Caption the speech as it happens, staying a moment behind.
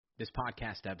This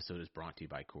podcast episode is brought to you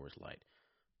by Coors Light.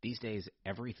 These days,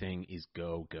 everything is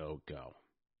go, go, go.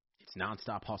 It's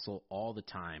nonstop hustle all the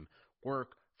time.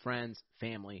 Work, friends,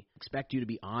 family expect you to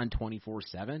be on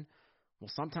 24/7. Well,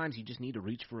 sometimes you just need to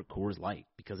reach for a Coors Light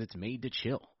because it's made to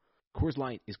chill. Coors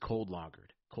Light is cold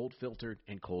lagered, cold filtered,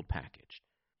 and cold packaged.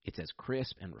 It's as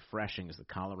crisp and refreshing as the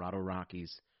Colorado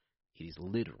Rockies. It is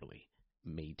literally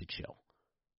made to chill.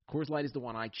 Coors Light is the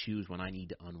one I choose when I need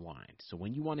to unwind. So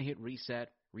when you want to hit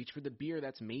reset, reach for the beer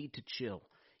that's made to chill.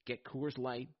 Get Coors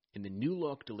Light in the new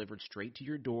look delivered straight to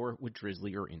your door with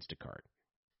Drizzly or Instacart.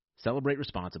 Celebrate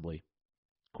responsibly.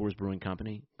 Coors Brewing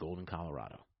Company, Golden,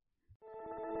 Colorado.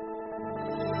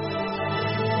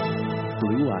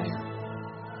 Blue Wire.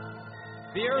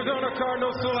 The Arizona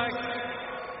Cardinals select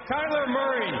Kyler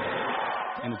Murray.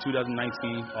 And the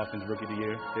 2019 Offensive Rookie of the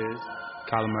Year is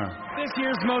Kyler Murray. This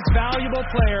year's most valuable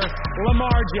player,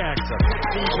 Lamar Jackson.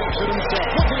 He looks at himself.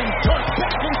 Look at him dart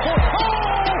back and forth.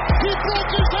 Oh! He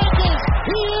broke his ankles.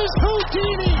 He is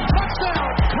Houdini.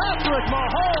 Touchdown. Patrick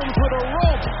Mahomes with a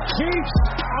rope. Chiefs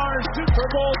are Super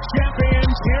Bowl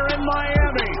champions here in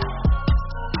Miami.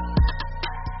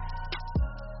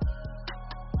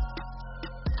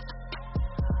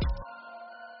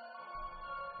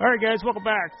 All right, guys, welcome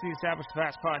back to the Established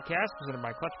Fast Podcast, presented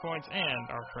by Clutch Points and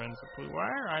our friends at Blue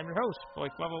Wire. I'm your host,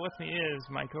 Blake Lovell. With me is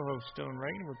my co-host, Stone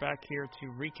Reagan. We're back here to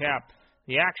recap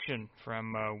the action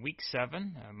from Week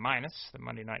 7, minus the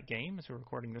Monday night game, as we're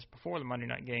recording this before the Monday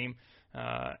night game.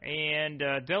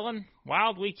 Dylan,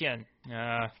 wild weekend,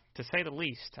 to say the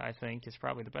least, I think, is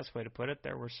probably the best way to put it.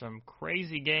 There were some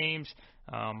crazy games,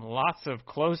 lots of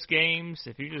close games.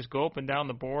 If you just go up and down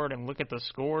the board and look at the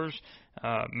scores,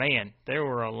 man, there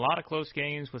were a lot of close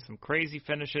games with some crazy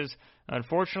finishes.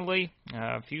 Unfortunately,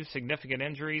 a few significant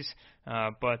injuries,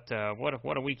 but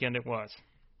what a weekend it was.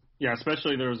 Yeah,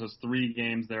 especially there was those 3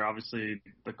 games there. Obviously,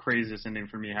 the craziest ending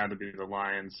for me had to be the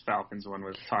Lions-Falcons one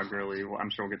with Todd Gurley. I'm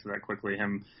sure we'll get to that quickly.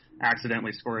 Him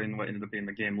accidentally scoring what ended up being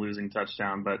the game-losing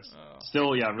touchdown. But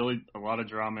still, yeah, really a lot of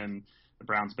drama in the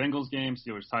Browns-Bengals game,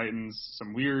 Steelers-Titans,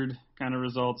 some weird kind of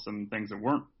results, some things that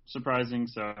weren't surprising.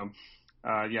 So,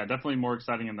 yeah, definitely more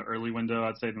exciting in the early window,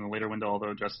 I'd say, than the later window,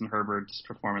 although Justin Herbert's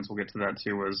performance, we'll get to that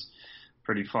too, was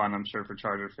pretty fun, I'm sure, for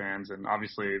Charger fans. And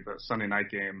obviously the Sunday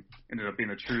night game ended up being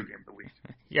a true game of the week.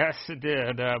 Yes, it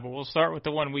did. But we'll start with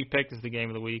the one we picked as the game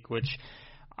of the week, which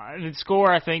the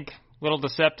score, I think, a little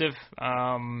deceptive.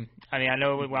 I mean, I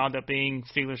know it wound up being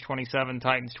Steelers 27,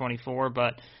 Titans 24,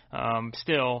 but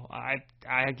still, I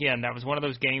again, that was one of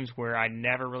those games where I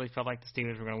never really felt like the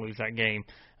Steelers were going to lose that game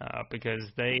because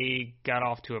they got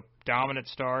off to a dominant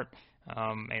start.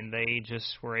 And they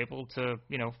just were able to,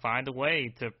 find a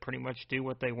way to pretty much do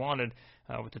what they wanted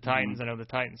with the Titans. I know the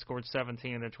Titans scored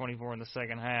 17 of their 24 in the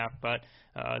second half, but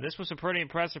this was a pretty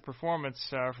impressive performance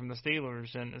from the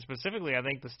Steelers, and specifically I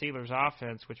think the Steelers'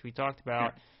 offense, which we talked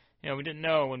about. We didn't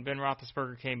know when Ben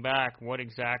Roethlisberger came back what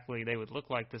exactly they would look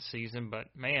like this season, but,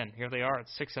 man, here they are at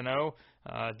 6-0.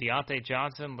 Deontay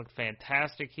Johnson looked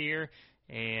fantastic here.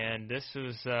 And this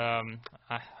was, I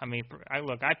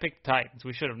picked the Titans.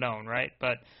 We should have known, right?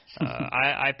 But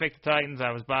I picked the Titans.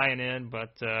 I was buying in. But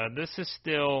this is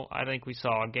still, I think we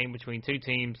saw a game between two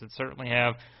teams that certainly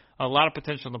have a lot of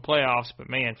potential in the playoffs. But,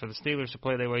 man, for the Steelers to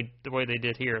play the way they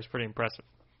did here is pretty impressive.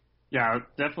 Yeah,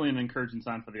 definitely an encouraging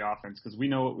sign for the offense because we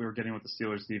know what we were getting with the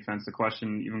Steelers defense. The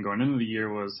question even going into the year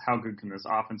was how good can this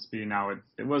offense be? Now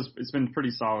it's been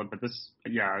pretty solid, but this,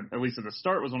 yeah, at least at the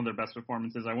start was one of their best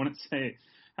performances. I wouldn't say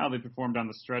how they performed down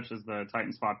the stretch as the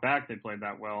Titans fought back. They played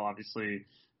that well. Obviously,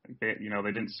 they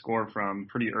didn't score from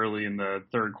pretty early in the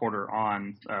third quarter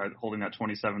on, holding that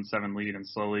 27-7 lead and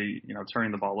slowly,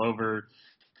 turning the ball over.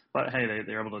 But, hey,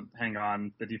 they were able to hang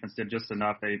on. The defense did just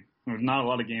enough. There's not a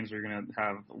lot of games where you're going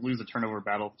to lose a turnover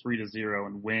battle 3-0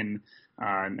 and win.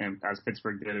 And as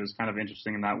Pittsburgh did, it was kind of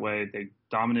interesting in that way. They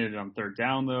dominated on third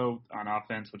down, though, on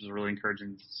offense, which is a really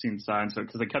encouraging sign. So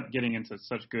because they kept getting into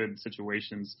such good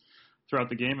situations throughout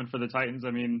the game. And for the Titans,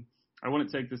 I mean, I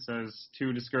wouldn't take this as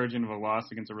too discouraging of a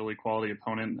loss against a really quality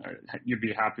opponent. You'd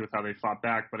be happy with how they fought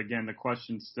back. But, again, the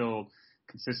question still –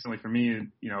 consistently for me,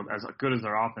 as good as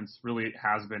their offense really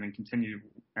has been and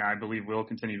I believe will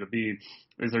continue to be,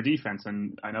 is their defense.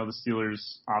 And I know the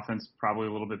Steelers' offense probably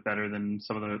a little bit better than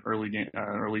some of the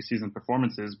early season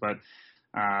performances, but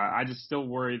I just still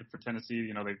worried for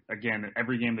Tennessee.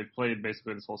 Every game they've played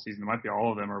basically this whole season, it might be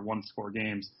all of them are one-score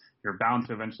games. You're bound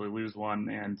to eventually lose one,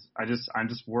 and I'm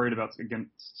just worried about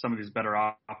against some of these better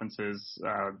offenses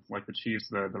like the Chiefs,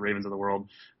 the Ravens of the world,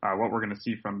 what we're going to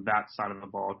see from that side of the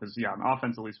ball. Because on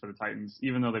offense, at least for the Titans,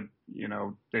 even though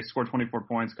they scored 24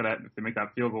 points, if they make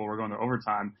that field goal, we're going to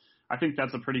overtime. I think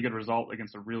that's a pretty good result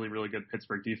against a really, really good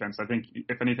Pittsburgh defense. I think,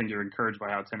 if anything, you're encouraged by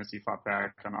how Tennessee fought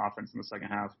back on offense in the second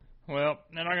half. Well,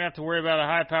 they're not going to have to worry about a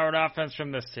high-powered offense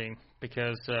from this team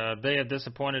because they have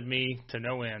disappointed me to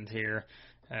no end here,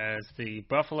 as the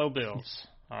Buffalo Bills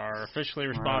are officially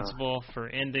responsible for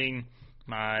ending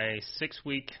my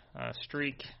 6-week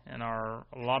streak in our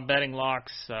betting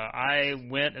locks. I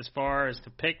went as far as to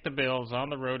pick the Bills on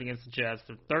the road against the Jets.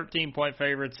 They're 13-point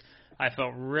favorites. I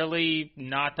felt really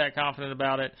not that confident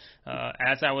about it.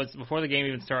 As I was before the game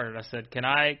even started, I said, "Can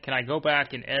I go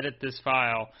back and edit this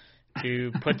file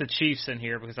to put the Chiefs in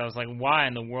here?" Because I was like, "Why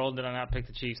in the world did I not pick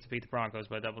the Chiefs to beat the Broncos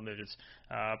by double digits?"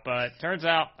 But turns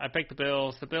out I picked the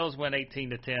Bills. The Bills went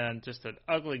 18-10. Just an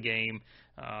ugly game.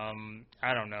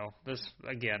 I don't know. This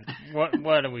again. What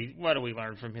do we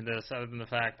learn from this other than the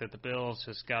fact that the Bills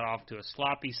just got off to a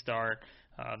sloppy start?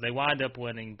 They wind up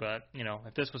winning, but,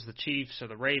 if this was the Chiefs or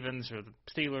the Ravens or the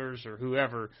Steelers or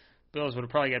whoever, Bills would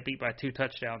have probably got beat by 2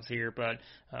 touchdowns here. But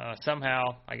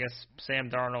somehow, I guess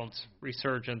Sam Darnold's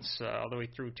resurgence, although he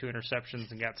threw 2 interceptions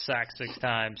and got sacked 6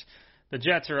 times, the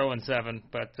Jets are 0-7.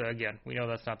 But, again, we know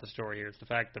that's not the story here. It's the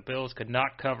fact the Bills could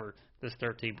not cover this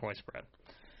 13-point spread.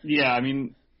 Yeah, I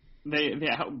mean, they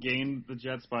outgained the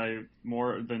Jets by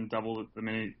more than double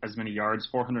as many yards,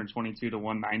 422 to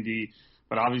 190.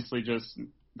 But obviously, just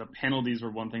the penalties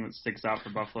were one thing that sticks out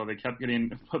for Buffalo. They kept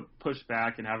getting pushed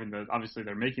back and having obviously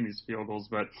they're making these field goals,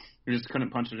 but they just couldn't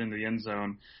punch it into the end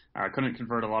zone. Couldn't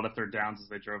convert a lot of third downs as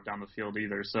they drove down the field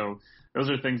either. So those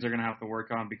are things they're going to have to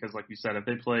work on because, like you said, if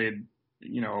they played,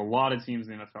 a lot of teams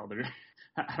in the NFL,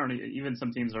 even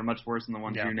some teams are much worse than the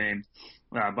ones you named.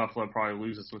 Buffalo probably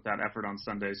loses with that effort on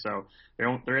Sunday. So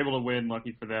they're able to win.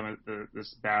 Lucky for them,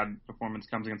 this bad performance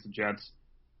comes against the Jets.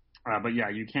 But, yeah,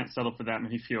 you can't settle for that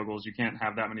many field goals. You can't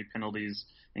have that many penalties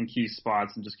in key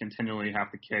spots and just continually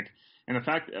have to kick. And the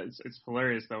fact it's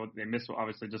hilarious, though, they missed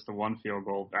obviously just the 1 field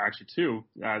goal, actually 2.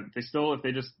 They still, if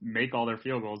they just make all their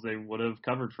field goals, they would have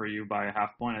covered for you by a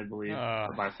half point, I believe, or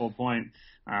by a full point.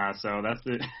 So that's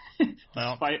it.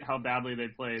 Despite how badly they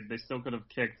played, they still could have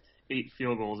kicked 8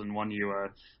 field goals and won you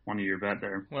your bet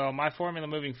there. Well, my formula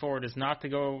moving forward is not to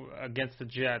go against the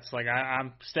Jets. Like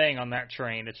I'm staying on that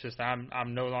train. It's just I'm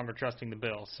no longer trusting the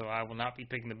Bills, so I will not be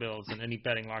picking the Bills in any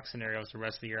betting lock scenarios the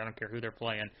rest of the year. I don't care who they're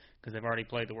playing because they've already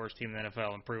played the worst team in the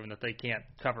NFL and proven that they can't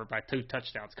cover by 2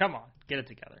 touchdowns. Come on, get it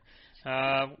together.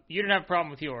 You didn't have a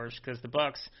problem with yours because the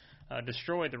Bucs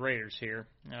destroyed the Raiders here.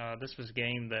 This was a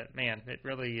game that, man, it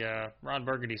really Ron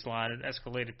Burgundy's line, it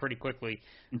escalated pretty quickly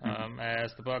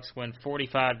as the Bucs went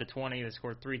 45-20. They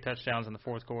scored 3 touchdowns in the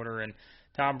fourth quarter, and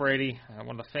Tom Brady,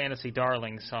 one of the fantasy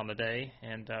darlings on the day,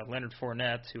 and Leonard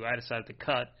Fournette, who I decided to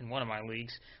cut in one of my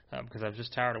leagues because I was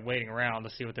just tired of waiting around to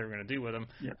see what they were going to do with him.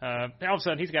 All of a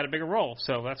sudden, he's got a bigger role,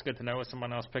 so that's good to know.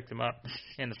 Someone else picked him up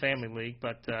in the family league,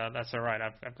 but that's all right.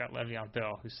 I've got Le'Veon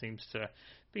Bell, who seems to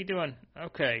be doing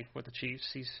okay with the Chiefs.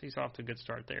 He's off to a good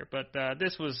start there. But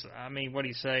this was, I mean, what do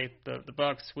you say? The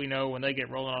Bucs, we know when they get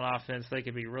rolling on offense, they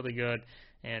can be really good.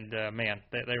 And, man,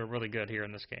 they were really good here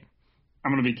in this game.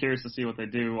 I'm going to be curious to see what they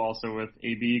do also with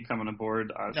AB coming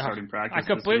aboard starting practice. I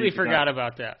completely forgot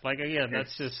about that. Like, again,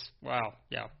 that's just, wow,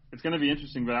 yeah. It's going to be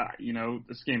interesting, but,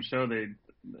 this game showed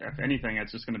if anything,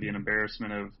 it's just going to be an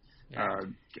embarrassment of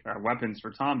weapons for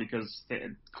Tom because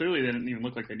clearly they didn't even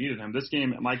look like they needed him. This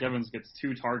game, Mike Evans gets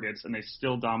 2 targets, and they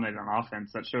still dominate on offense.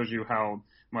 That shows you how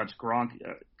much Gronk,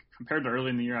 compared to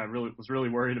early in the year, I was really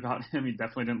worried about him. He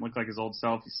definitely didn't look like his old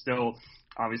self. He's still,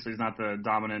 obviously, he's not the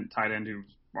dominant tight end who's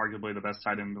arguably the best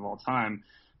tight end of all time,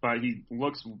 but he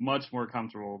looks much more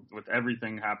comfortable with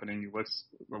everything happening. He looks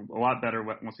a lot better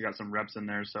once he got some reps in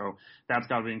there, so that's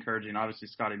got to be encouraging. Obviously,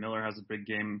 Scotty Miller has a big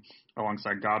game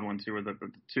alongside Godwin, too, are the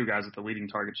 2 guys with the leading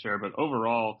target share. But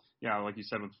overall, yeah, like you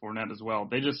said with Fournette as well,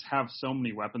 they just have so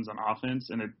many weapons on offense,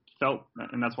 and it felt,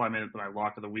 and that's why I made it my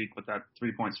lock of the week with that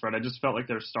 3-point spread. I just felt like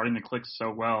they're starting to click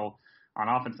so well on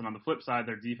offense, and on the flip side,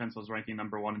 their defense was ranking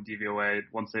number 1 in DVOA.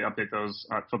 Once they update those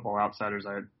Football Outsiders,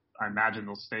 I imagine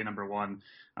they'll stay number 1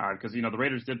 because, the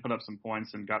Raiders did put up some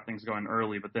points and got things going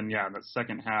early. But then, yeah, the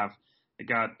second half, it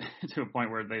got to a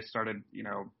point where they started,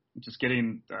 just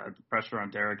getting pressure on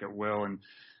Derek at will. And,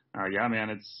 yeah, man,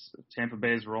 it's Tampa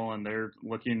Bay's rolling. They're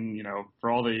looking,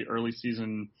 for all the early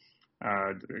season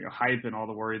hype and all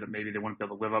the worry that maybe they wouldn't be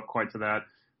able to live up quite to that.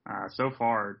 So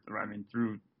far, I mean,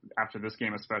 after this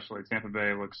game especially, Tampa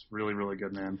Bay looks really, really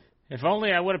good, man. If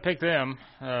only I would have picked them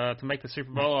to make the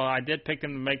Super Bowl. I did pick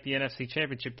them to make the NFC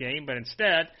Championship game, but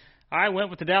instead I went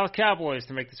with the Dallas Cowboys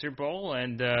to make the Super Bowl.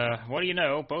 And what do you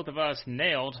know? Both of us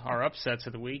nailed our upsets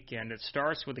of the week, and it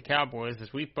starts with the Cowboys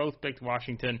as we both picked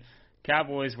Washington.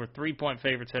 Cowboys were 3-point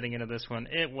favorites heading into this one.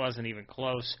 It wasn't even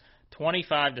close.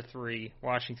 25-3,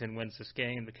 Washington wins this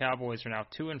game. The Cowboys are now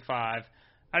 2-5.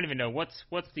 I don't even know what's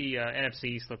the NFC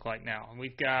East look like now.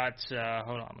 We've got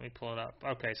hold on, let me pull it up.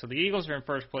 Okay, so the Eagles are in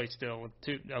first place still with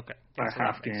 2. Okay, by a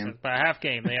half game. Sense. By a half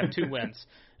game, they have 2 wins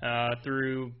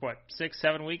through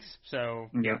 6-7 weeks. So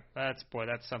yeah, that's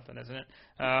something, isn't it?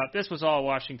 This was all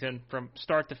Washington from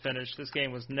start to finish. This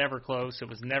game was never close. It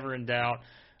was never in doubt.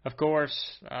 Of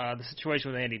course, the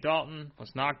situation with Andy Dalton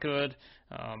was not good,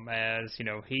 as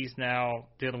he's now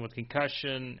dealing with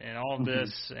concussion and all of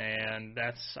this, and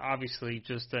that's obviously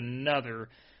just another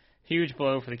huge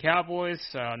blow for the Cowboys.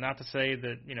 Not to say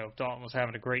that Dalton was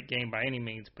having a great game by any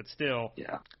means, but still,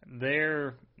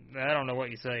 I don't know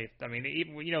what you say. I mean,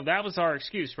 that was our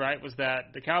excuse, right? Was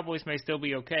that the Cowboys may still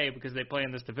be okay because they play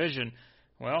in this division.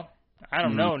 Well, I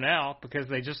don't know now, because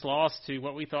they just lost to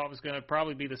what we thought was going to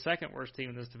probably be the second worst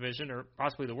team in this division, or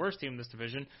possibly the worst team in this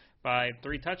division, by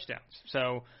 3 touchdowns.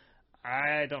 So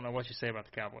I don't know what you say about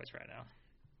the Cowboys right now.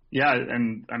 Yeah,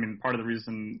 and I mean, part of the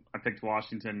reason I picked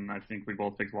Washington, I think we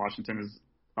both picked Washington, is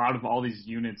out of all these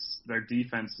units, their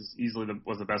defense is easily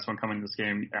was the best one coming in this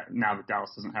game. Now that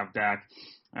Dallas doesn't have Dak,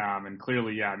 and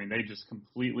clearly, they just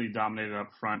completely dominated up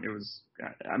front. It was,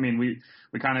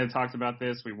 we kind of talked about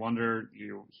this. We wonder,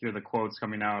 you hear the quotes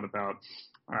coming out about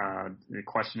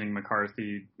questioning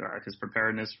McCarthy, his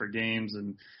preparedness for games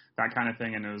and that kind of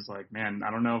thing. And it was like, man,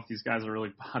 I don't know if these guys are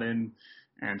really bought in.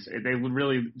 And they would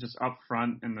really just up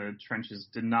front in the trenches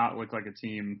did not look like a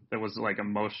team that was like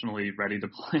emotionally ready to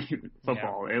play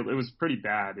football. Yeah. It was pretty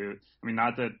bad.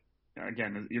 Not that,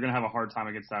 again, you're going to have a hard time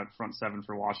against that front seven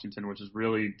for Washington, which is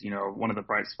really, one of the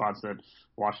bright spots that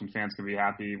Washington fans can be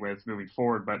happy with moving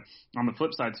forward. But on the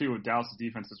flip side, too, Dallas'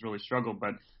 defense has really struggled.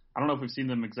 But I don't know if we've seen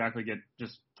them exactly get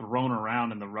just thrown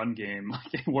around in the run game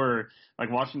like they were. Like,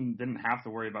 Washington didn't have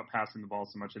to worry about passing the ball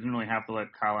so much. They didn't really have to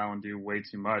let Kyle Allen do way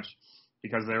too much,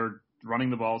 because they were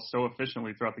running the ball so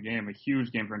efficiently throughout the game. A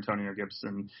huge game for Antonio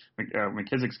Gibson.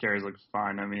 McKissick's carries looked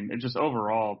fine. It just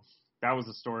overall, that was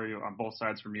the story on both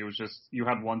sides for me. It was just, you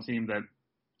had one team that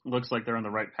looks like they're on the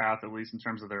right path, at least in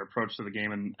terms of their approach to the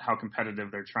game and how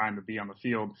competitive they're trying to be on the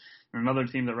field. And another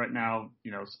team that right now,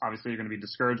 obviously you're going to be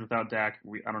discouraged without Dak.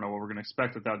 I don't know what we're going to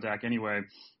expect without Dak anyway,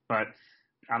 but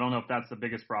I don't know if that's the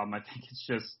biggest problem. I think it's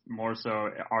just more so,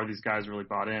 are these guys really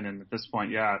bought in? And at this point,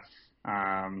 yeah.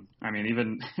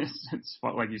 Even it's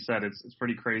like you said, it's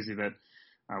pretty crazy that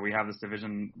we have this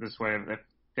division this way. If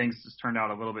things just turned out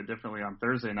a little bit differently on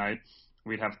Thursday night,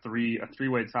 we'd have a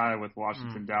three-way tie with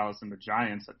Washington, Dallas, and the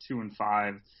Giants at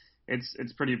 2-5.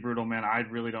 It's pretty brutal, man. I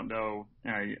really don't know,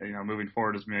 moving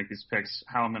forward as we make these picks,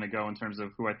 how I'm going to go in terms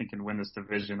of who I think can win this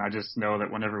division. I just know that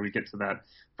whenever we get to that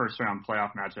first round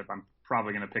playoff matchup, I'm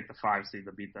probably going to pick the 5 seed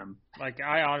to beat them.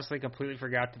 I honestly completely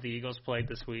forgot that the Eagles played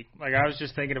this week. I was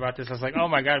just thinking about this. I was like, oh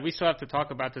my God, we still have to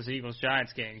talk about this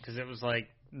Eagles-Giants game, because it was like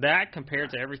that compared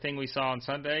to everything we saw on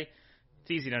Sunday.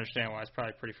 It's easy to understand why it's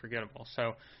probably pretty forgettable.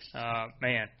 So,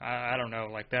 man, I don't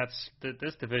know.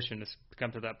 This division has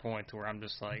come to that point to where I'm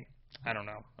just like, I don't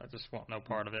know. I just want no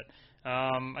part of it.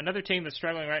 Another team that's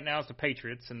struggling right now is the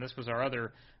Patriots, and this was our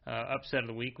other upset of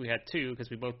the week. We had 2 because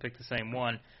we both picked the same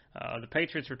one. The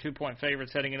Patriots were 2-point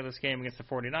favorites heading into this game against the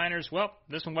 49ers. Well,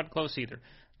 this one wasn't close either.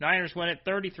 Niners win it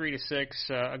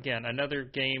 33-6. Again, another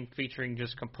game featuring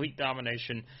just complete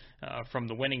domination from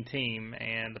the winning team,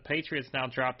 and the Patriots now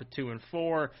drop to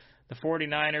 2-4. The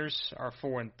 49ers are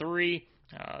 4-3.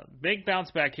 Big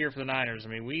bounce back here for the Niners.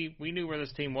 We knew where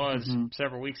this team was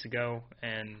several weeks ago,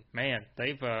 and man,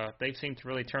 they've seemed to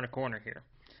really turn a corner here.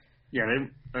 Yeah,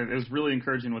 it was really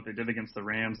encouraging what they did against the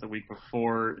Rams the week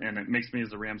before, and it makes me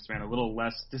as a Rams fan a little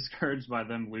less discouraged by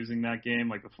them losing that game.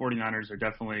 The 49ers are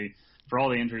definitely, for all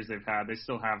the injuries they've had, they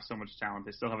still have so much talent.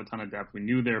 They still have a ton of depth. We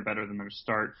knew they were better than their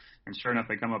start, and sure enough,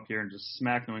 they come up here and just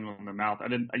smack New England in the mouth.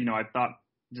 I thought,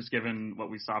 just given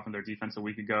what we saw from their defense a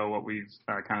week ago, what we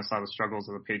kind of saw the struggles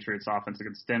of the Patriots offense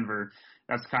against Denver,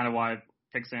 that's kind of why I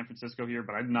picked San Francisco here,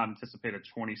 but I did not anticipate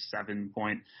a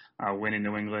 27-point win in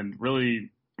New England.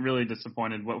 Really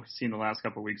disappointed what we've seen the last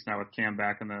couple of weeks now with Cam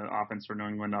back in the offense for New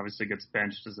England. Obviously gets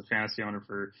benched as a fantasy owner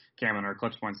for Cam in our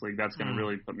Clutch Points League. That's going to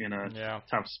really put me in a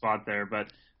tough spot there. But,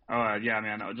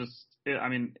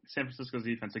 San Francisco's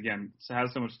defense, again,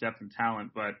 has so much depth and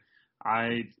talent, but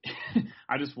I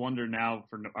just wonder now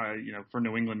for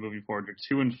New England moving forward.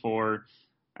 They're 2-4,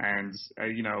 and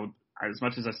as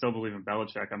much as I still believe in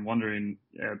Belichick, I'm wondering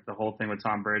the whole thing with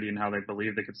Tom Brady and how they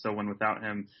believe they could still win without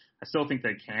him. I still think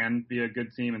they can be a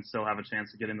good team and still have a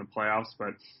chance to get in the playoffs,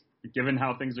 but given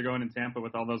how things are going in Tampa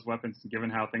with all those weapons, and given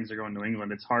how things are going in New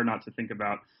England, it's hard not to think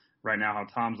about right now how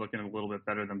Tom's looking a little bit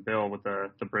better than Bill with the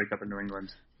breakup in New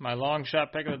England. My long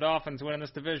shot pick of the Dolphins winning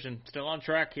this division. Still on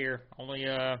track here. Only,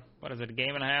 a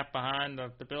game and a half behind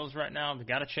the Bills right now. They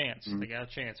got a chance. Mm-hmm. They got a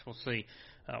chance. We'll see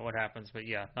what happens. But,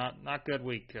 yeah, not good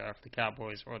week for the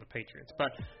Cowboys or the Patriots.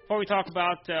 But before we talk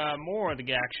about more of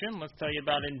the action, let's tell you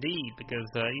about Indeed, because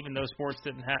even though sports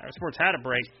had a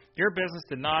break, your business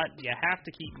did not. You have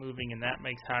to keep moving, and that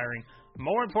makes hiring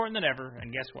more important than ever.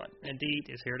 And guess what? Indeed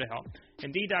is here to help.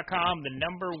 Indeed.com, the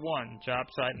 #1 job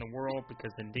site in the world,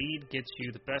 because Indeed gets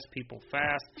you the best people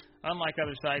fast. Unlike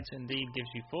other sites, Indeed gives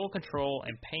you full control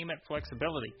and payment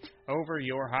flexibility over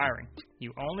your hiring.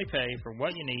 You only pay for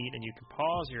what you need, and you can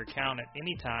pause your account at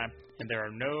any time, and there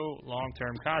are no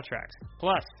long-term contracts.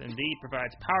 Plus, Indeed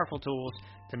provides powerful tools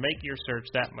to make your search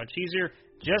that much easier,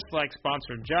 just like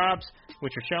sponsored jobs,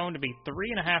 which are shown to be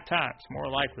 3.5 times more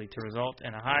likely to result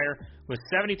in a hire, with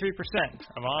 73%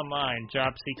 of online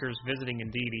job seekers visiting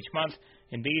Indeed each month.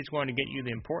 Indeed's going to get you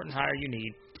the important hire you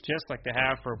need, just like they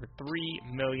have for over 3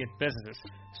 million businesses.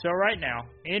 So right now,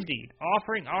 Indeed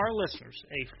offering our listeners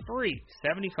a free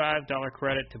 $75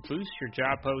 credit to boost your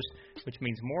job post, which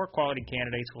means more quality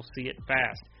candidates will see it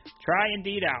fast. Try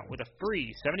Indeed out with a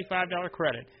free $75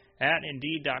 credit at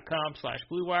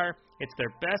Indeed.com/BlueWire. It's their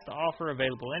best offer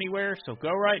available anywhere, so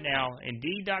go right now,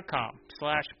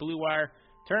 Indeed.com/BlueWire.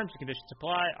 Terms and conditions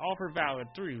apply. Offer valid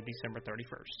through December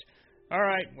 31st. All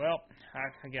right, well, I,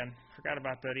 again, forgot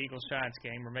about that Eagles-Giants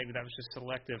game, or maybe that was just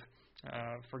selective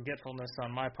forgetfulness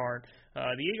on my part.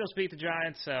 The Eagles beat the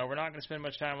Giants. We're not going to spend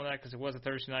much time on that because it was a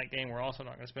Thursday night game. We're also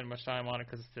not going to spend much time on it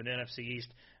because it's an NFC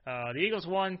East. The Eagles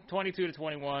won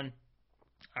 22-21.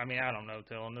 I mean, I don't know,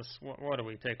 Dylan. What do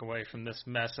we take away from this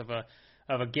mess of a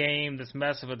game, this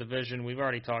mess of a division? We've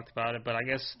already talked about it, but I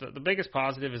guess the biggest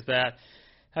positive is that,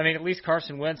 I mean, at least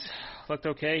Carson Wentz looked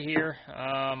okay here.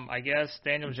 I guess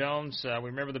Daniel Jones, we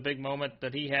remember the big moment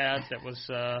that he had that was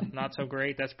not so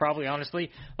great. That's probably,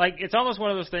 honestly, like, it's almost one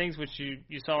of those things which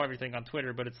you saw everything on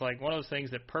Twitter, but it's like one of those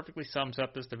things that perfectly sums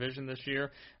up this division this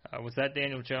year, was that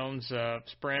Daniel Jones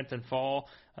sprint and fall.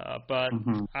 But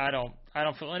I don't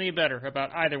feel any better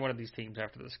about either one of these teams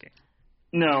after this game.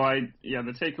 No,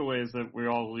 the takeaway is that we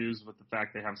all lose with the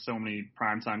fact they have so many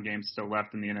primetime games still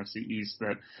left in the NFC East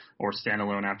or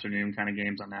standalone afternoon kind of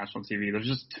games on national TV. There's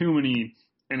just too many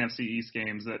NFC East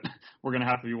games that we're going to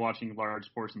have to be watching large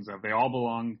portions of. They all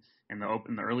belong in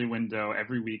the early window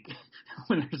every week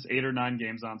when there's 8 or 9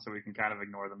 games on, so we can kind of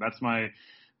ignore them. That's my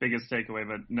biggest takeaway.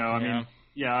 But no, I mean,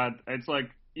 it's like,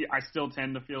 I still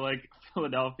tend to feel like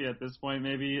Philadelphia at this point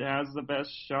maybe has the best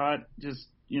shot, just,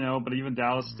 but even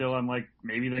Dallas still, I'm like,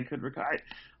 maybe they could recover.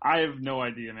 I have no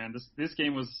idea, man. This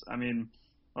game was, I mean,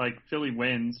 like, Philly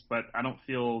wins, but I don't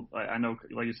feel, I know,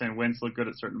 like you're saying, Wentz look good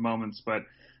at certain moments, but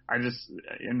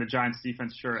in the Giants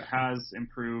defense, sure, it has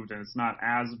improved, and it's not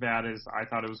as bad as I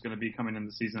thought it was going to be coming in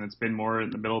the season. It's been more in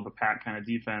the middle of the pack kind of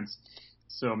defense.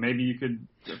 So maybe you could,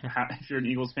 if you're an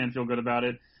Eagles fan, feel good about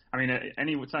it. I mean,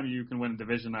 any time you can win a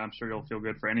division, I'm sure you'll feel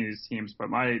good for any of these teams. But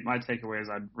my takeaway is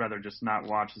I'd rather just not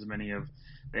watch as many of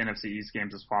the NFC East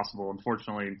games as possible.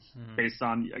 Unfortunately, based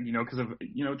on because of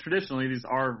traditionally these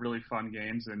are really fun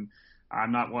games, and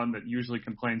I'm not one that usually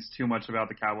complains too much about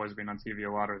the Cowboys being on TV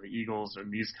a lot or the Eagles or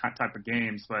these type of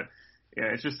games. But yeah,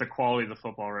 it's just the quality of the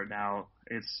football right now.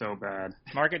 It's so bad.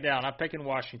 Mark it down. I'm picking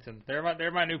Washington.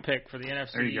 They're my new pick for the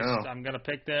NFC there you East. Go. I'm going to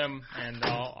pick them, and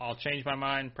I'll change my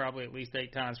mind probably at least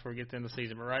 8 times before we get to the end of the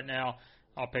season. But right now,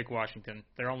 I'll pick Washington.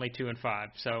 They're only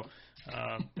 2-5, so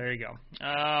there you go.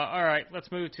 All right,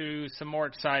 let's move to some more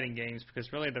exciting games,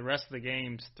 because really the rest of the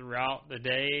games throughout the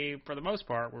day, for the most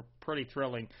part, were pretty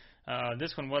thrilling.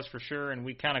 This one was for sure, and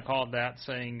we kind of called that,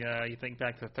 saying you think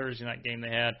back to the Thursday night game they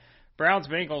had.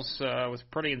 Browns-Bengals was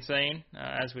pretty insane,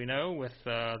 as we know, with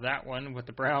that one, with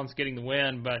the Browns getting the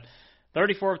win. But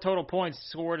 34 total points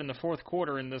scored in the fourth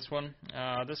quarter in this one.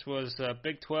 This was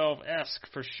Big 12-esque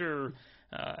for sure.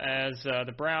 As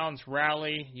the Browns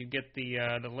rally, you get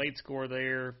the late score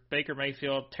there. Baker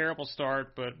Mayfield, terrible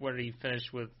start, but what did he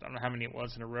finish with? I don't know how many it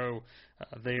was in a row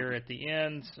there at the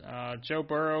end. Joe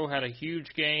Burrow had a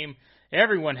huge game.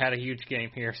 Everyone had a huge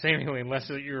game here, seemingly, unless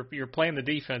you're playing the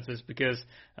defenses, because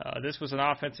this was an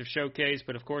offensive showcase.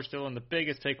 But, of course, Dylan, the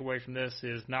biggest takeaway from this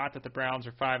is not that the Browns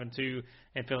are 5-2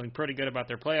 and feeling pretty good about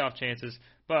their playoff chances,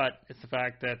 but it's the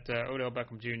fact that Odell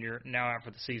Beckham Jr. now out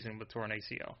for the season with torn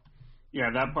ACL. Yeah,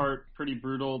 that part pretty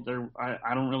brutal.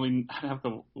 I don't really have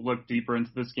to look deeper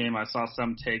into this game. I saw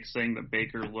some takes saying that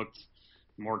Baker looked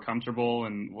more comfortable,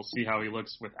 and we'll see how he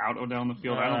looks without Odell on the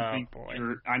field. I don't think.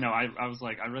 I know. I was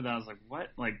like, I read that. I was like, what?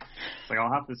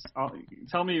 I'll have to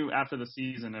tell me after the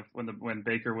season if when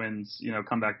Baker wins,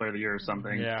 comeback player of the year or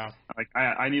something. Yeah.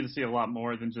 I need to see a lot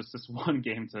more than just this one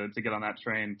game to get on that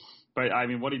train. But I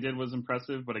mean, what he did was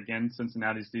impressive. But again,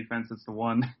 Cincinnati's defense, it's the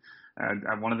one.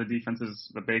 One of the defenses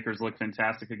the Bakers look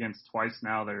fantastic against twice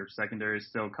now. Their secondary is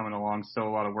still coming along. Still a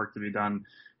lot of work to be done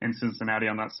in Cincinnati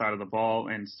on that side of the ball,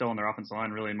 and still on their offensive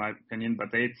line, really, in my opinion.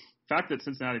 But the fact that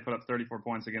Cincinnati put up 34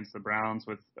 points against the Browns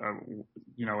with,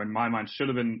 in my mind, should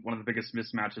have been one of the biggest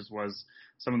mismatches was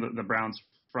some of the Browns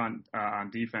front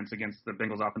on defense against the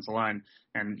Bengals offensive line.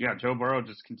 And yeah, Joe Burrow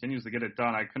just continues to get it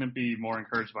done. I couldn't be more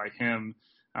encouraged by him.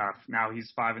 Now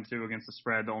he's 5-2 against the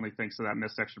spread, only thanks to that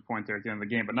missed extra point there at the end of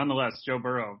the game. But nonetheless, Joe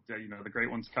Burrow, the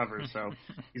great ones cover. So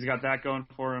he's got that going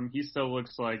for him. He still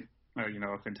looks like,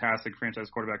 a fantastic franchise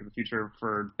quarterback of the future.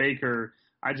 For Baker,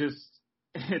 it's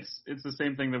the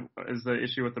same thing that is the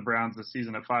issue with the Browns this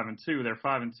season at 5-2. They're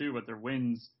 5-2, but their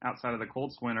wins outside of the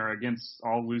Colts win are against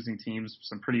all losing teams,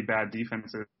 some pretty bad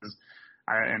defenses.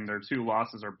 And their 2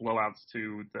 losses are blowouts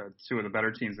to the 2 of the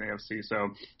better teams in the AFC. So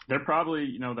they're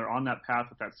probably, they're on that path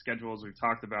with that schedule as we've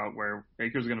talked about, where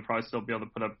Baker's going to probably still be able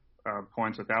to put up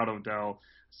points without Odell.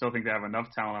 Still think they have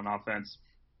enough talent on offense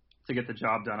to get the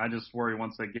job done. I just worry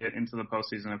once they get into the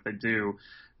postseason, if they do,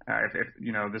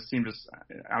 if this team just,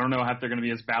 I don't know if they're going to be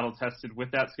as battle tested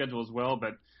with that schedule as well,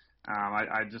 but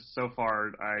I just, so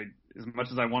far, as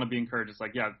much as I want to be encouraged, it's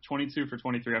 22 for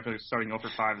 23 after starting 0 for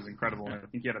 5 is incredible. And I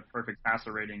think he had a perfect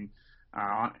passer rating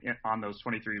on those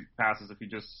 23 passes if you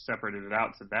just separated it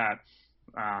out to that.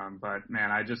 But man,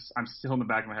 I'm still in the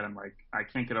back of my head. I'm like, I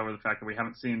can't get over the fact that we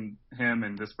haven't seen him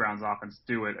and this Browns offense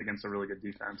do it against a really good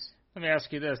defense. Let me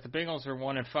ask you this: the Bengals are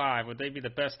 1-5. Would they be the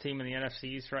best team in the NFC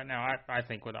East right now? I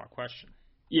think without question.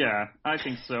 Yeah, I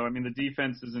think so. I mean, the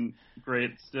defense isn't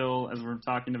great still, as we're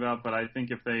talking about, but I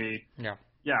think if they,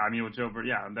 with Joe Burrow,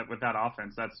 with that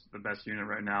offense, that's the best unit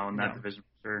right now in that division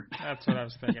for sure. That's what I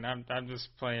was thinking. I'm just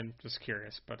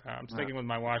curious, but I'm sticking with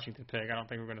my Washington pick. I don't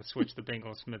think we're going to switch the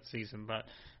Bengals mid-season, but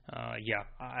all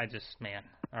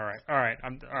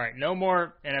right. No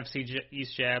more NFC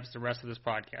East jabs the rest of this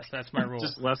podcast. That's my rule.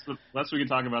 Just less we can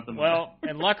talk about them. Well,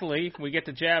 and luckily we get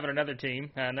to jab at another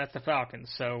team, and that's the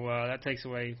Falcons. So that takes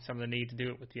away some of the need to do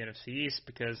it with the NFC East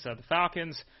because the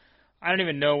Falcons. I don't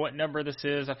even know what number this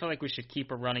is. I feel like we should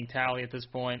keep a running tally at this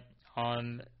point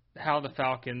on how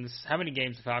many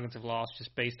games the Falcons have lost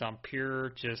just based on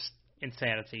pure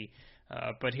insanity.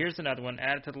 But here's another one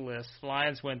added to the list.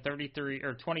 Lions win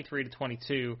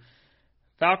 23-22.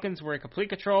 Falcons were in complete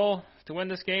control to win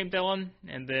this game, Dylan,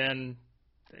 and then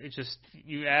you just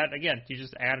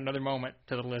add another moment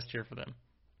to the list here for them.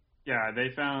 Yeah,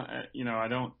 they found, I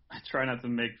try not to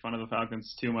make fun of the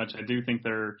Falcons too much. I do think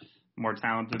they're more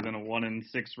talented than a 1-6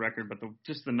 record, but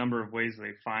just the number of ways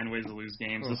they find ways to lose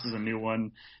games. This is a new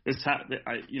one. It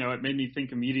made me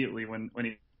think immediately when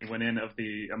he went in of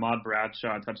the Ahmad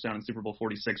Bradshaw touchdown in Super Bowl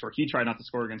 46, where he tried not to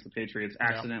score against the Patriots,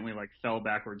 accidentally fell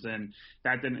backwards in.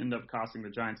 That didn't end up costing the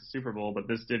Giants the Super Bowl, but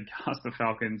this did cost the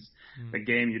Falcons the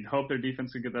game. You'd hope their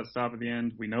defense could get that stop at the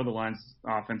end. We know the Lions'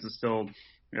 offense is still,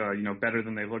 better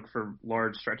than they look for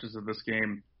large stretches of this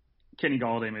game. Kenny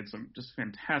Galladay made some just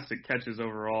fantastic catches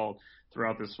overall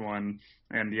throughout this one.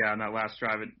 And, in that last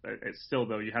drive, it's still,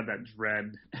 though, you had that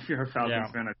dread. If you're a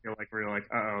Falcons fan, I feel like where you're like,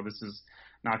 uh-oh, this is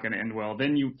not going to end well.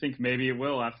 Then you think maybe it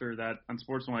will after that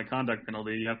unsportsmanlike conduct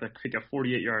penalty. You have to kick a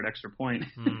 48-yard extra point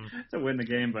to win the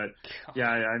game. But,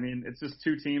 it's just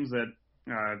two teams that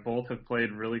both have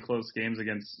played really close games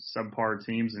against subpar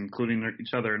teams, including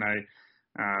each other. And I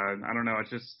don't know. It's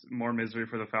just more misery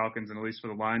for the Falcons, and at least for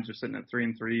the Lions, you're sitting at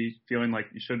 3-3, feeling like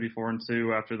you should be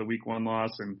 4-2 after the Week 1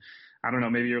 loss. And I don't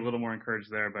know, maybe you're a little more encouraged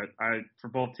there, but for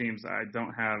both teams, I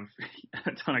don't have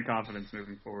a ton of confidence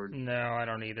moving forward. No, I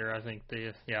don't either. I think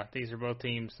these are both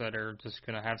teams that are just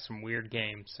going to have some weird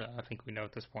games. I think we know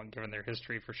at this point, given their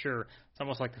history for sure. It's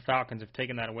almost like the Falcons have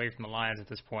taken that away from the Lions at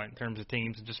this point in terms of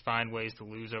teams and just find ways to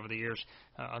lose over the years.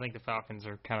 I think the Falcons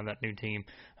are kind of that new team,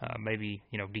 maybe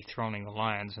dethroning the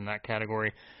Lions in that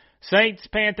category. Saints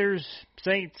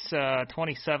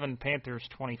 27, Panthers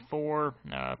 24.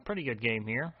 Pretty good game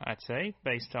here, I'd say,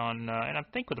 based on and I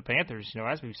think with the Panthers,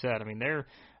 as we've said, I think they're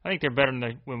better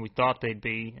than when we thought they'd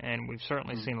be, and we've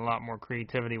certainly seen a lot more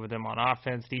creativity with them on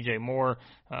offense. DJ Moore,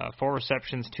 4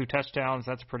 receptions, 2 touchdowns.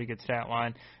 That's a pretty good stat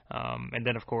line. And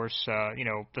then, of course,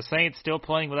 the Saints still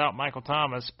playing without Michael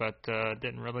Thomas, but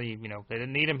didn't really, they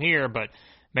didn't need him here, but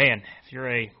man, if you're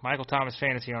a Michael Thomas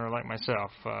fantasy owner like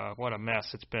myself, what a mess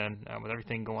it's been with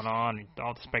everything going on,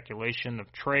 all the speculation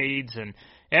of trades and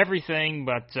everything.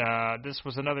 But this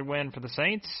was another win for the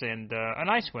Saints, and a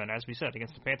nice win, as we said,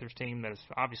 against the Panthers team that is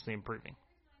obviously improving.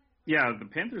 Yeah, the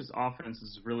Panthers' offense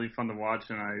is really fun to watch,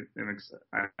 and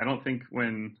I don't think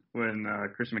when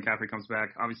Christian McCaffrey comes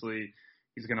back, obviously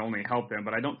he's going to only help them,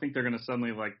 but I don't think they're going to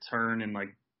suddenly turn and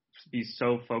be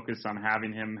so focused on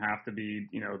having him have to be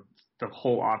the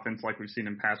whole offense like we've seen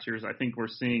in past years. I think we're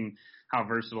seeing how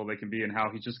versatile they can be and how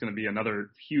he's just going to be another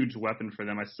huge weapon for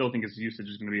them. I still think his usage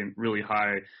is going to be really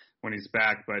high when he's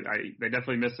back, but they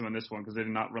definitely missed him in this one because they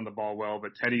did not run the ball well.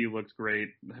 But Teddy looked great,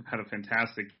 had a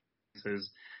fantastic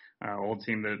old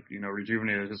team that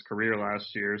rejuvenated his career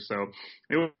last year. So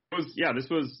this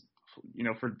was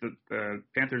for the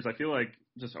Panthers. I feel like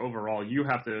just overall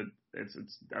it's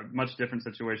a much different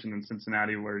situation than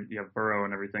Cincinnati where you have Burrow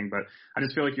and everything. But I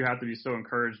just feel like you have to be so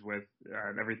encouraged with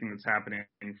everything that's happening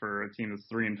for a team that's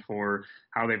 3-4,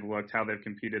 how they've looked, how they've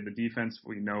competed. The defense,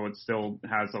 we know it still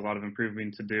has a lot of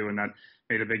improving to do, and that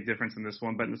made a big difference in this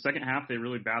one. But in the second half, they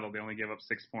really battled. They only gave up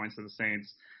 6 points to the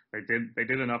Saints. They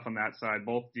did enough on that side.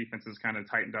 Both defenses kind of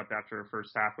tightened up after the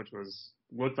first half, which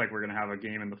looked like we're going to have a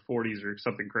game in the 40s or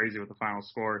something crazy with the final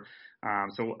score.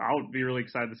 So I'll be really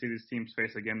excited to see these teams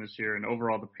face again this year. And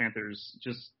overall, the Panthers,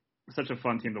 just such a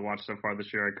fun team to watch so far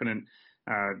this year. I couldn't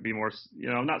be more,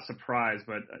 I'm not surprised,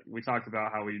 but we talked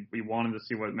about how we wanted to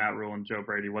see what Matt Rule and Joe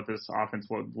Brady, what this offense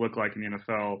would look like in the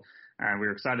NFL. And we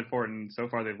were excited for it, and so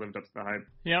far they've lived up to the hype.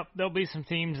 Yep, there'll be some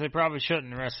teams they probably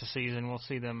shouldn't the rest of the season. We'll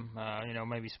see them,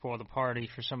 maybe spoil the party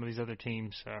for some of these other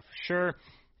teams for sure.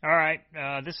 All right,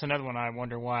 this is another one I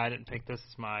wonder why I didn't pick this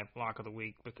as my block of the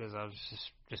week because I was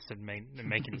just didn't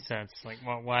make any sense.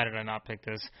 Why did I not pick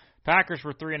this? Packers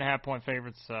were 3.5-point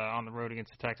favorites on the road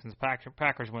against the Texans.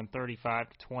 Packers win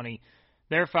 35-20.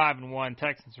 They're 5-1.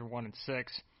 Texans are 1-6.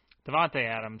 Devontae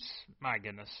Adams, my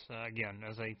goodness, again,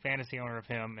 as a fantasy owner of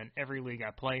him in every league I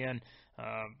play in,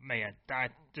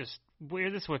 this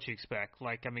is what you expect.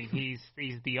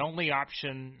 He's the only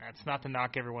option. That's not to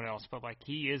knock everyone else, but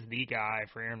he is the guy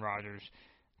for Aaron Rodgers.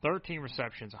 13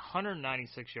 receptions,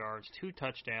 196 yards, 2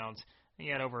 touchdowns. He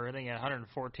had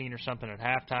 114 or something at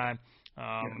halftime.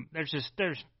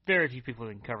 There's very few people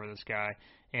that can cover this guy.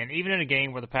 And even in a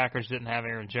game where the Packers didn't have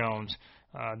Aaron Jones,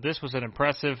 this was an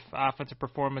impressive offensive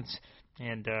performance.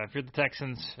 And if you're the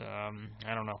Texans,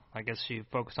 I don't know. I guess you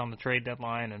focus on the trade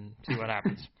deadline and see what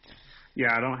happens.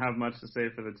 Yeah, I don't have much to say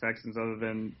for the Texans other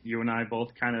than you and I both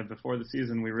kind of before the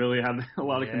season, we really had a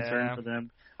lot of concern for them.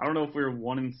 I don't know if we were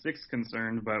 1-6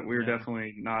 concerned, but we were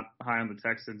definitely not high on the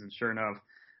Texans. And sure enough,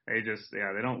 they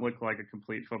don't look like a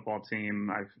complete football team.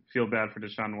 I feel bad for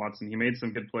Deshaun Watson. He made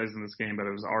some good plays in this game, but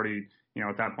it was already,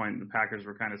 at that point, the Packers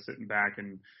were kind of sitting back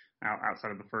and outside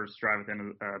of the first drive at the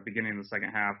end of beginning of the second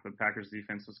half, the Packers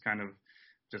defense was kind of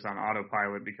just on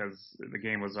autopilot because the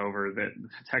game was over. The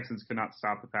Texans could not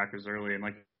stop the Packers early, and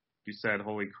like you said,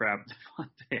 holy crap,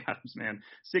 Devontae Adams, man,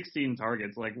 16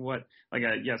 targets.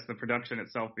 Yes, the production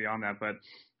itself beyond that, but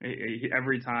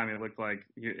every time it looked like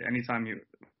anytime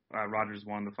Rodgers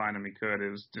wanted to find him, he could.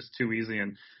 It was just too easy,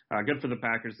 and good for the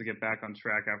Packers to get back on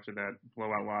track after that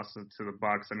blowout loss to the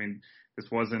Bucs. I mean,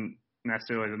 this wasn't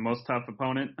necessarily the most tough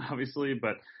opponent, obviously,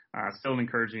 but still an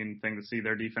encouraging thing to see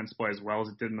their defense play as well as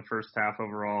it did in the first half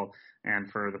overall, and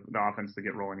for the offense to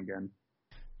get rolling again.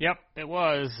 Yep, it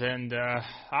was, and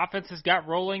offenses got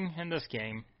rolling in this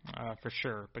game for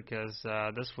sure, because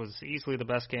this was easily the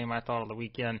best game I thought of the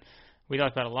weekend. We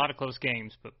talked about a lot of close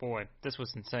games, but boy, this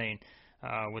was insane.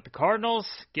 With the Cardinals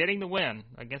getting the win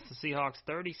against the Seahawks,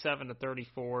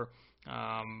 37-34.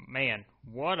 Man,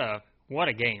 what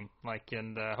a game!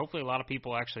 And hopefully a lot of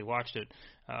people actually watched it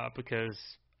because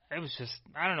it was just,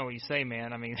 I don't know what you say,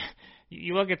 man. I mean,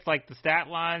 you look at the stat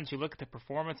lines, you look at the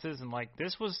performances, and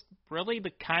this was really the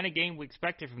kind of game we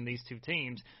expected from these two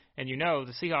teams. And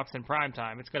the Seahawks in prime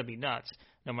time, it's going to be nuts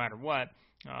no matter what.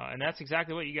 And that's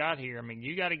exactly what you got here. I mean,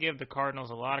 you got to give the Cardinals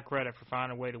a lot of credit for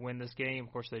finding a way to win this game.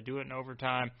 Of course, they do it in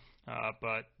overtime.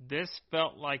 But this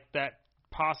felt like that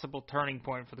possible turning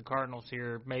point for the Cardinals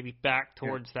here, maybe back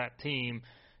towards that team.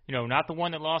 Not the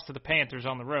one that lost to the Panthers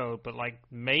on the road, but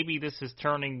maybe this is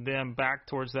turning them back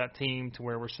towards that team to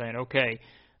where we're saying, okay,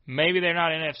 maybe they're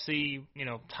not NFC,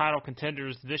 title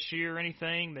contenders this year or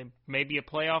anything. They may be a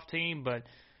playoff team, but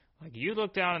you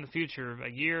look down in the future, a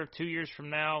year, 2 years from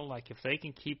now, if they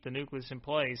can keep the nucleus in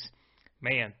place,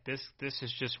 man, this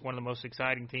is just one of the most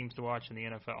exciting teams to watch in the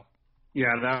NFL.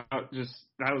 Yeah,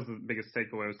 that was the biggest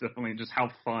takeaway. It was definitely just how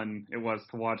fun it was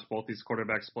to watch both these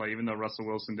quarterbacks play, even though Russell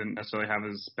Wilson didn't necessarily have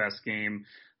his best game,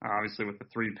 obviously with the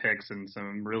 3 picks and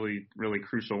some really, really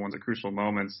crucial ones at crucial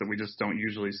moments that we just don't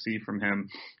usually see from him.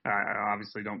 I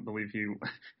obviously don't believe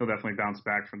he'll definitely bounce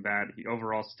back from that. He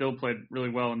overall still played really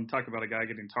well, and talk about a guy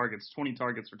getting targets, 20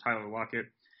 targets for Tyler Lockett.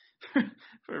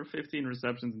 For 15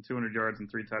 receptions and 200 yards and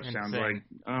 3 touchdowns.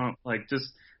 Like just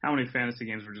how many fantasy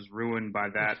games were just ruined by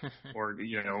that or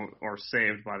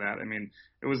saved by that. I mean,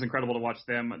 it was incredible to watch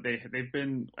them. They've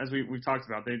been, as we've talked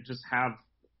about, they just have,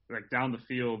 like, down the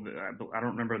field, I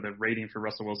don't remember the rating for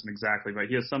Russell Wilson exactly, but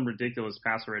he has some ridiculous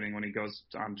passer rating when he goes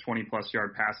on 20-plus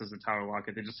yard passes to Tyler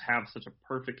Lockett. They just have such a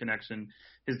perfect connection.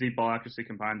 His deep ball accuracy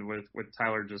combined with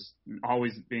Tyler just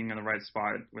always being in the right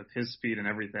spot with his speed and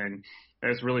everything.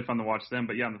 It's really fun to watch them.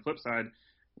 But, yeah, on the flip side,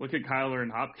 look at Kyler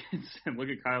and Hopkins and look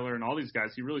at Kyler and all these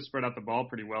guys. He really spread out the ball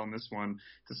pretty well in this one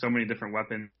to so many different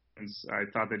weapons. I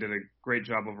thought they did a great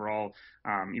job overall,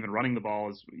 even running the ball.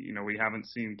 As we haven't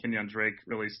seen Kenyon Drake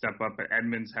really step up, but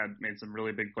Edmonds had made some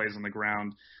really big plays on the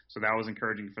ground, so that was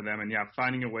encouraging for them. And yeah,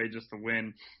 finding a way just to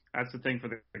win, that's the thing for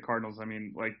the Cardinals. I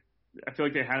mean, like, I feel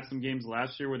like they had some games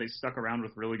last year where they stuck around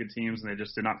with really good teams and they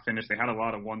just did not finish. They had a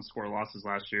lot of one-score losses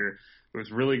last year. It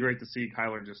was really great to see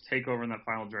Kyler just take over in that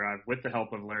final drive with the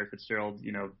help of Larry Fitzgerald,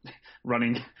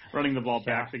 running the ball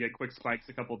back to get quick spikes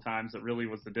a couple of times. That really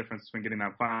was the difference between getting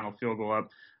that final field goal up.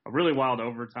 A really wild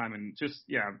overtime and just,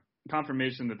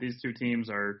 confirmation that these two teams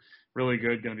are really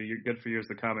good, going to be good for years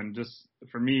to come. And just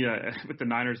for me, with the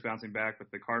Niners bouncing back,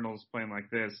 with the Cardinals playing like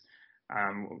this,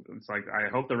 it's like I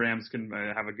hope the Rams can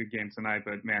have a good game tonight,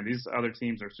 but man, these other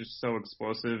teams are just so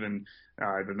explosive, and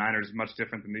the Niners are much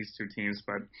different than these two teams.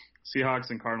 But Seahawks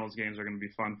and Cardinals games are going to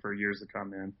be fun for years to come,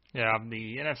 man. Yeah,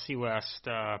 the NFC West,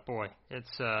 boy,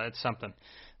 it's something.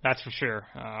 That's for sure.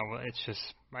 It's just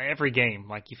every game,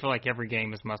 like you feel like every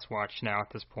game is must watch now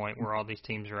at this point where all these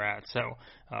teams are at. So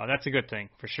that's a good thing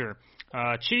for sure.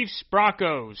 Chiefs,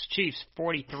 Broncos. Chiefs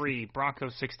 43,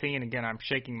 Broncos 16. Again, I'm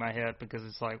shaking my head because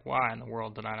it's like, why in the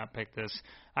world did I not pick this?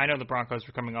 I know the Broncos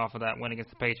were coming off of that win against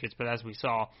the Patriots, but as we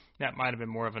saw, that might have been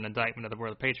more of an indictment of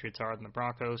where the Patriots are than the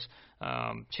Broncos.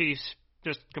 Chiefs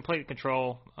just complete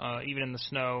control, even in the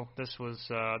snow. This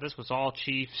was all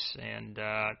Chiefs, and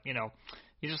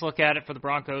you just look at it for the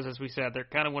Broncos, as we said, they're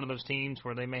kind of one of those teams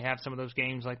where they may have some of those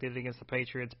games like they did against the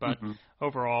Patriots, but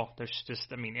overall, there's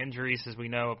just, injuries, as we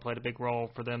know, have played a big role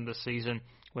for them this season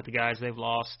with the guys they've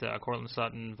lost, Cortland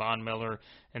Sutton, Von Miller,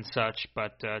 and such.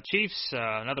 But Chiefs,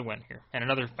 another win here, and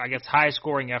another, I guess,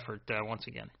 high-scoring effort once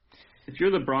again. If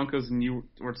you're the Broncos and you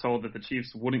were told that the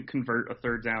Chiefs wouldn't convert a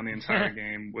third down the entire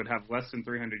game, would have less than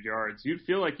 300 yards, you'd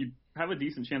feel like you'd have a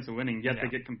decent chance of winning, yet they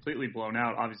get completely blown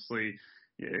out. Obviously,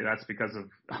 that's because of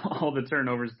all the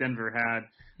turnovers Denver had,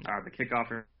 the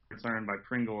kickoff return by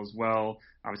Pringle as well.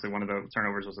 Obviously, one of the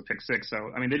turnovers was a pick six.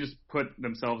 So, they just put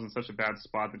themselves in such a bad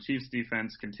spot. The Chiefs'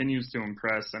 defense continues to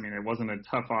impress. It wasn't a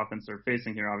tough offense they're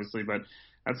facing here, obviously, but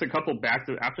that's a couple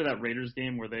after that Raiders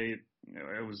game where they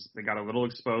got a little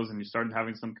exposed and you started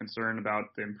having some concern about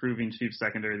the improving Chiefs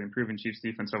secondary, the improving Chiefs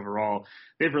defense overall.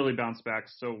 They've really bounced back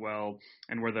so well,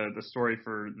 and were the story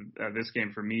for this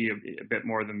game for me a bit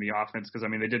more than the offense, because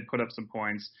they did put up some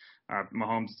points.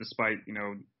 Mahomes, despite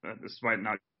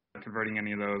not converting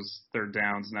any of those third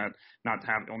downs, and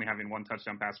only having one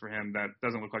touchdown pass for him, that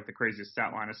doesn't look like the craziest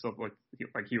stat line. It still looked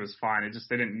like he was fine.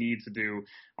 They didn't need to do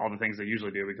all the things they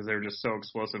usually do because they were just so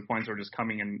explosive. Points were just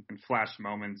coming in flash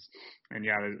moments. And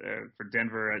for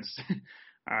Denver, it's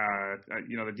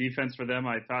the defense for them,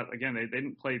 I thought, again, they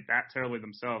didn't play that terribly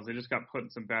themselves. They just got put in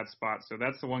some bad spots. So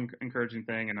that's the one encouraging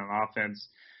thing. And on offense,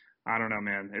 I don't know,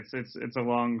 man. It's a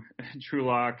long, Drew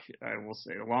Lock, I will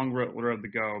say, a long road to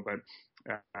go, but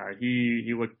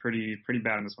he looked pretty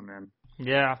bad in this one, man.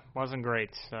 Yeah, wasn't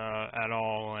great at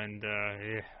all, and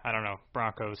I don't know,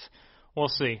 Broncos. We'll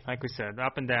see. Like we said,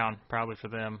 up and down probably for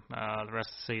them the rest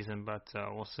of the season, but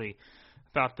we'll see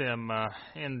about them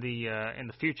in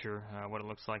the future, what it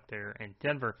looks like there in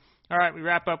Denver. All right, we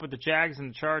wrap up with the Jags and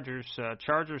the Chargers.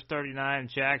 Chargers 39,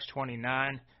 Jags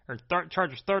 29, or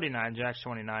Chargers 39, Jags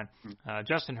 29.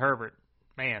 Justin Herbert,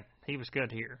 man, he was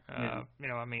good here. I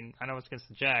know it's against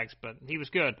the Jags, but he was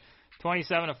good.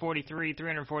 27 of 43,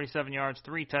 347 yards,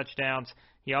 3 touchdowns.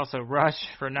 He also rushed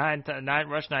for 9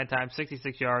 times,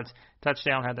 66 yards.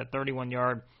 Touchdown, had that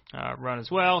 31-yard run as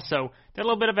well. So did a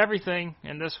little bit of everything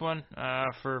in this one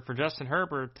for Justin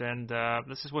Herbert, and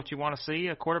this is what you want to see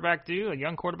a quarterback do, a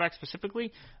young quarterback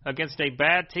specifically, against a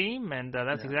bad team, and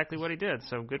that's exactly what he did.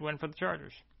 So good win for the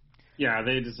Chargers. Yeah,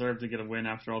 they deserve to get a win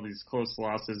after all these close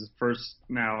losses. First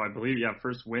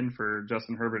win for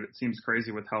Justin Herbert. It seems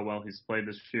crazy with how well he's played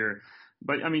this year.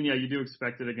 But, I mean, yeah, you do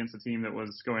expect it against a team that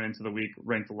was going into the week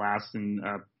ranked last in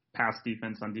pass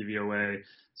defense on DVOA.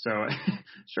 So,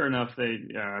 sure enough,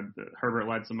 Herbert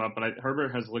lights them up. But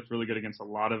Herbert has looked really good against a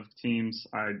lot of teams.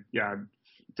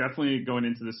 Definitely going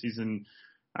into the season,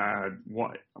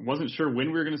 wasn't sure when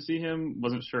we were going to see him,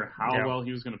 wasn't sure how well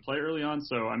he was going to play early on.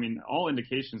 So, I mean, all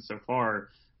indications so far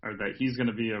are that he's going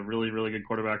to be a really, really good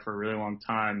quarterback for a really long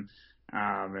time.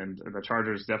 And the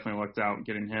Chargers definitely lucked out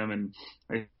getting him, and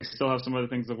they still have some other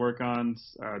things to work on.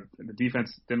 The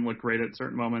defense didn't look great at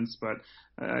certain moments, but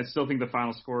I still think the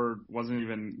final score wasn't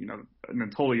even, and then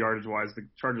total yardage-wise, the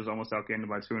Chargers almost outgained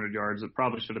by 200 yards. It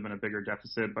probably should have been a bigger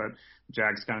deficit, but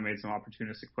Jags kind of made some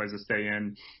opportunistic plays to stay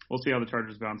in. We'll see how the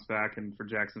Chargers bounce back, and for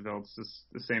Jacksonville, it's just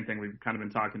the same thing we've kind of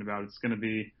been talking about. It's going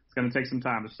to take some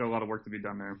time. There's still a lot of work to be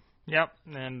done there. Yep,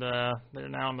 and they're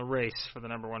now in the race for the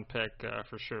number one pick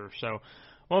for sure. So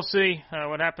we'll see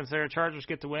what happens there. Chargers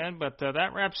get the win, but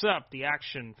that wraps up the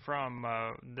action from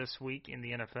this week in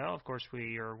the NFL. Of course,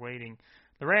 we are waiting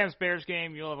the Rams-Bears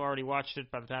game. You'll have already watched it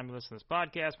by the time you listen to this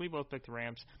podcast. We both picked the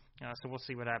Rams, so we'll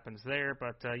see what happens there.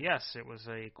 But, yes, it was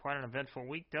quite an eventful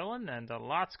week, Dylan, and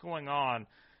lots going on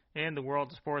in the world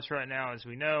of sports right now. As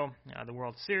we know, the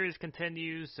World Series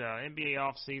continues, NBA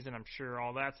offseason. I'm sure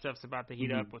all that stuff's about to heat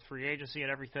up with free agency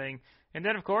and everything. And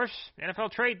then, of course,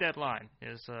 NFL trade deadline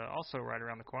is also right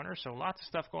around the corner. So lots of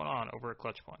stuff going on over at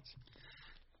Clutch Points.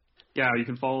 Yeah, you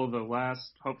can follow the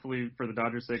last, hopefully for the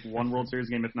Dodgers' sake, one World Series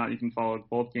game. If not, you can follow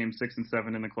both games 6 and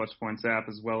 7 in the Clutch Points app,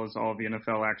 as well as all the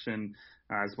NFL action.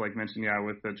 As Blake mentioned,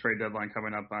 with the trade deadline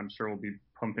coming up, I'm sure we'll be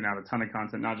pumping out a ton of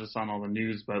content, not just on all the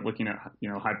news, but looking at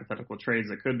hypothetical trades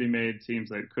that could be made, teams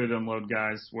that could unload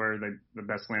guys, where the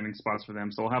best landing spots for them.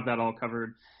 So we'll have that all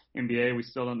covered. NBA, we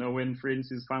still don't know when free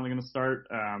agency is finally going to start,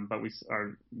 but we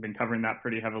are been covering that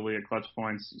pretty heavily at Clutch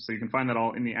Points. So you can find that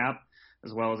all in the app,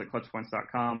 as well as at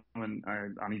clutchpoints.com, and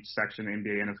on each section,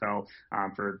 NBA, NFL.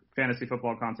 For fantasy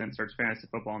football content, search fantasy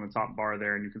football in the top bar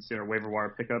there, and you can see our waiver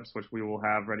wire pickups, which we will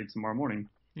have ready tomorrow morning.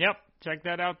 Yep, check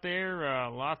that out there.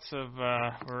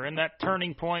 We're in that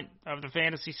turning point of the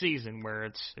fantasy season where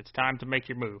it's time to make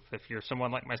your move. If you're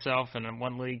someone like myself and in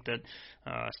one league that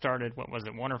started, 1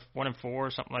 and 4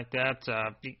 or something like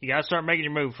that, you got to start making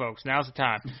your move, folks. Now's the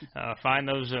time. Find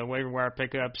those waiver wire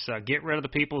pickups. Get rid of the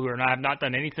people who have not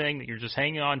done anything that you're just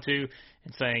hanging on to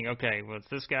and saying, okay, well, it's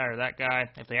this guy or that guy.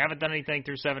 If they haven't done anything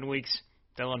through 7 weeks,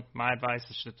 Dylan, my advice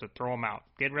is just to throw them out.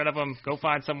 Get rid of them. Go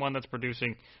find someone that's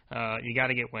producing. You got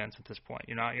to get wins at this point.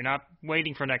 You're not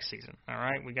waiting for next season. All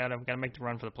right, we got to make the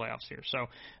run for the playoffs here. So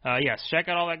yes, check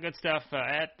out all that good stuff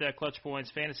at Clutch Points,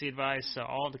 fantasy advice,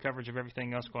 all the coverage of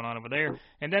everything else going on over there.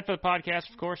 And then for the podcast,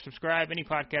 of course, subscribe any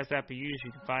podcast app you use.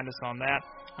 You can find us on that.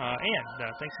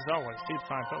 And thanks as always to the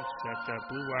fine folks at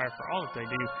Blue Wire for all that they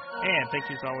do. And thank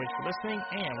you as always for listening.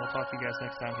 And we'll talk to you guys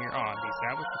next time here on the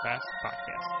Establish the Pass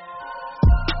podcast.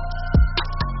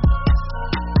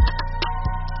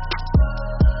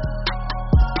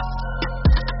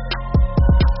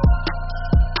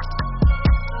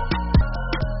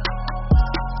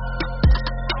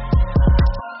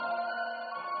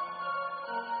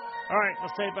 All right,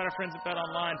 let's tell you about our friends at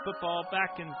BetOnline. Football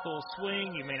back in full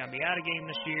swing. You may not be at a game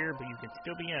this year, but you can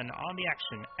still be in on the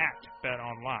action at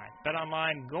BetOnline.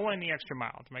 BetOnline, going the extra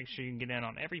mile to make sure you can get in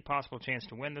on every possible chance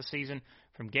to win this season.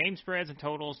 From game spreads and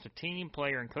totals to team,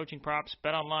 player, and coaching props,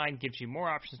 BetOnline gives you more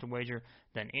options to wager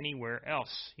than anywhere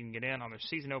else. You can get in on their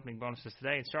season opening bonuses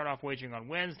today and start off wagering on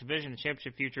wins, division, and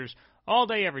championship futures all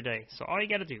day, every day. So all you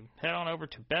got to do, head on over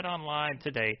to BetOnline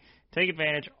today. Take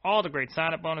advantage of all the great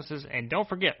sign-up bonuses, and don't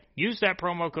forget, use that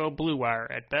promo code BlueWire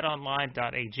at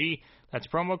betonline.ag. That's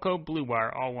promo code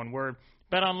BlueWire, all one word.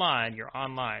 BetOnline, your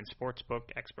online sportsbook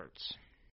experts.